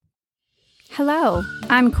Hello,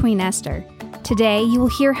 I'm Queen Esther. Today you will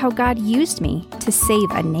hear how God used me to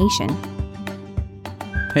save a nation.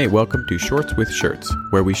 Hey, welcome to Shorts with Shirts,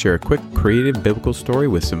 where we share a quick, creative biblical story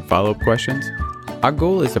with some follow-up questions. Our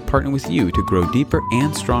goal is to partner with you to grow deeper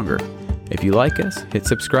and stronger. If you like us, hit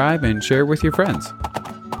subscribe and share with your friends.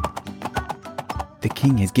 The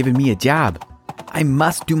king has given me a job. I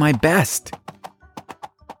must do my best.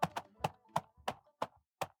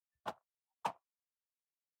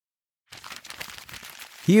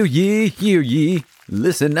 Hear ye,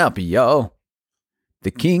 listen up, y'all.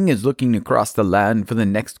 The king is looking across the land for the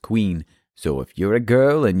next queen, so if you're a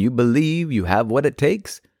girl and you believe you have what it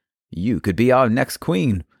takes, you could be our next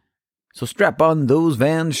queen. So strap on those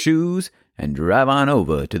Vans shoes and drive on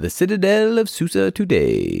over to the citadel of Susa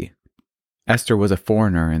today. Esther was a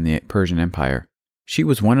foreigner in the Persian Empire. She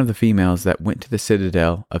was one of the females that went to the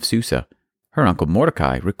citadel of Susa. Her uncle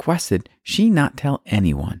Mordecai requested she not tell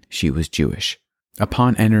anyone she was Jewish.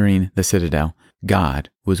 Upon entering the citadel, God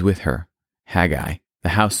was with her. Haggai, the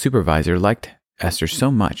house supervisor, liked Esther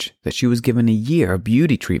so much that she was given a year of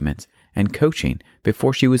beauty treatments and coaching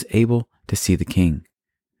before she was able to see the king.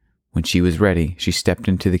 When she was ready, she stepped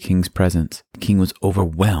into the king's presence. The king was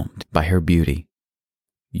overwhelmed by her beauty.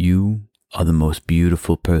 "You are the most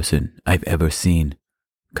beautiful person I've ever seen.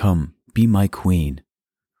 Come, be my queen."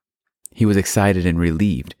 He was excited and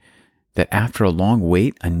relieved that after a long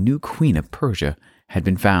wait, a new queen of Persia had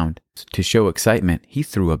been found. To show excitement, he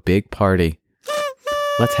threw a big party.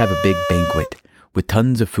 "Let's have a big banquet with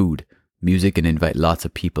tons of food, music, and invite lots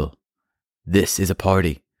of people. This is a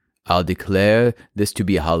party. I'll declare this to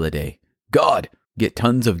be a holiday. God, get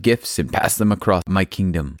tons of gifts and pass them across my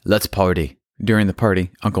kingdom. Let's party." During the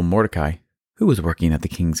party, Uncle Mordecai, who was working at the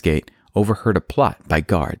king's gate, overheard a plot by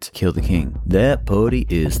guards to kill the king. "That party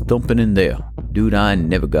is thumping in there. Dude, I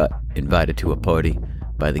never got invited to a party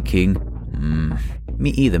by the king." Me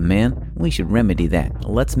either, man. We should remedy that.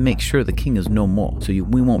 Let's make sure the king is no more, so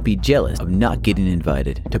we won't be jealous of not getting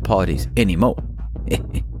invited to parties anymore.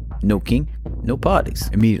 No king, no parties.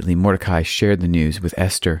 Immediately, Mordecai shared the news with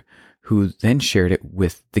Esther, who then shared it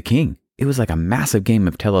with the king. It was like a massive game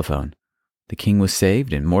of telephone. The king was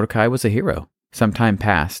saved, and Mordecai was a hero. Some time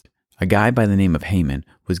passed. A guy by the name of Haman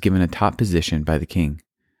was given a top position by the king.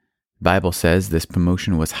 The Bible says this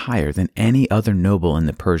promotion was higher than any other noble in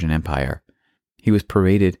the Persian Empire. He was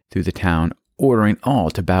paraded through the town, ordering all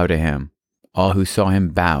to bow to him. All who saw him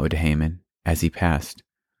bowed to Haman as he passed.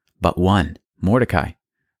 But one, Mordecai.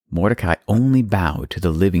 Mordecai only bowed to the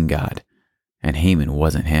living God, and Haman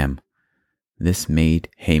wasn't him. This made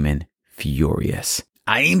Haman furious.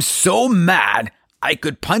 "I'm so mad, I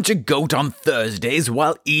could punch a goat on Thursdays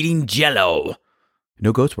while eating Jell-O."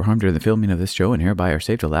 No goats were harmed during the filming of this show and hereby are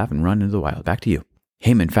safe to laugh and run into the wild. Back to you.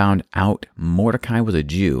 Haman found out Mordecai was a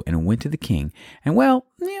Jew and went to the king and,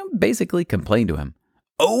 basically complained to him.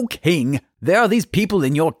 "O king, there are these people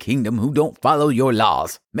in your kingdom who don't follow your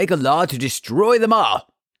laws. Make a law to destroy them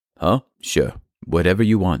all." "Huh? Sure. Whatever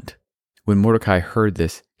you want." When Mordecai heard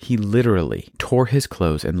this, he literally tore his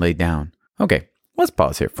clothes and lay down. Okay, let's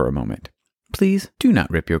pause here for a moment. Please do not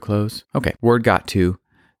rip your clothes. Okay, word got to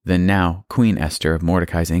the now Queen Esther of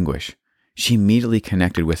Mordecai's anguish. She immediately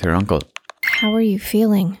connected with her uncle. How are you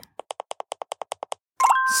feeling?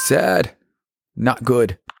 "Sad. Not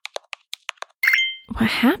good." What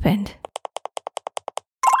happened?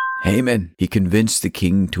 "Haman, he convinced the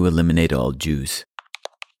king to eliminate all Jews."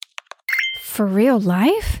 For real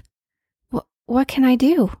life? What can I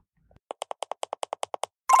do?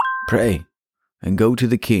 "Pray and go to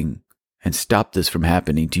the king and stop this from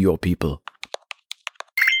happening to your people."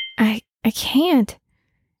 I can't.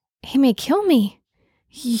 He may kill me.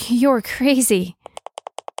 You're crazy.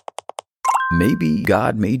 "Maybe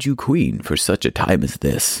God made you queen for such a time as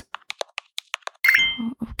this."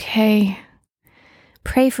 Okay.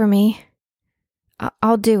 Pray for me.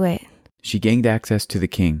 I'll do it. She gained access to the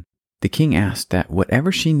king. The king asked that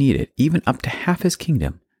whatever she needed, even up to half his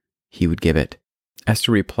kingdom, he would give it.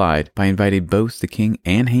 Esther replied by inviting both the king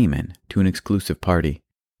and Haman to an exclusive party.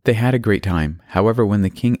 They had a great time. However, when the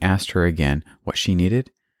king asked her again what she needed,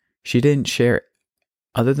 she didn't share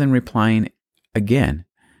other than replying again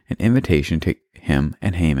an invitation to him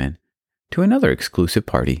and Haman to another exclusive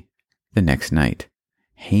party the next night.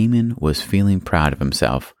 Haman was feeling proud of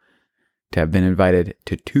himself to have been invited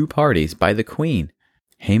to 2 parties by the queen.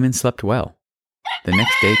 Haman slept well. The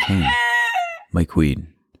next day came. "My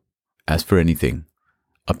queen, ask for anything,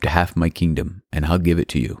 up to half my kingdom, and I'll give it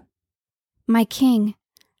to you." My king,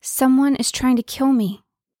 someone is trying to kill me.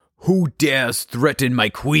 "Who dares threaten my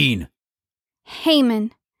queen?"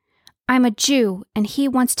 Haman, I'm a Jew, and he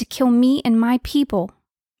wants to kill me and my people.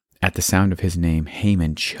 At the sound of his name,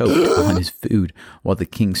 Haman choked on his food while the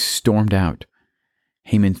king stormed out.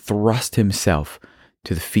 Haman thrust himself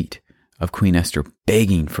to the feet of Queen Esther,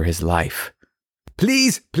 begging for his life.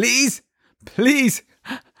 Please, please, please.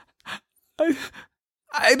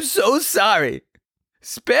 I'm so sorry.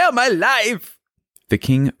 Spare my life. The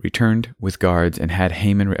king returned with guards and had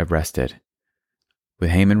Haman arrested.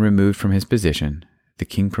 With Haman removed from his position, the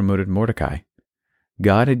king promoted Mordecai.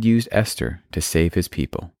 God had used Esther to save his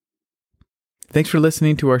people. Thanks for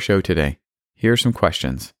listening to our show today. Here are some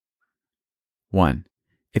questions. 1.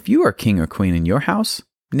 If you are king or queen in your house,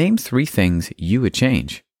 name 3 things you would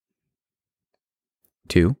change.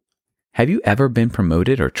 2. Have you ever been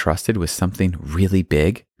promoted or trusted with something really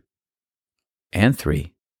big? And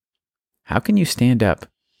 3. How can you stand up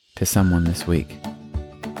to someone this week?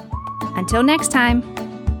 Until next time.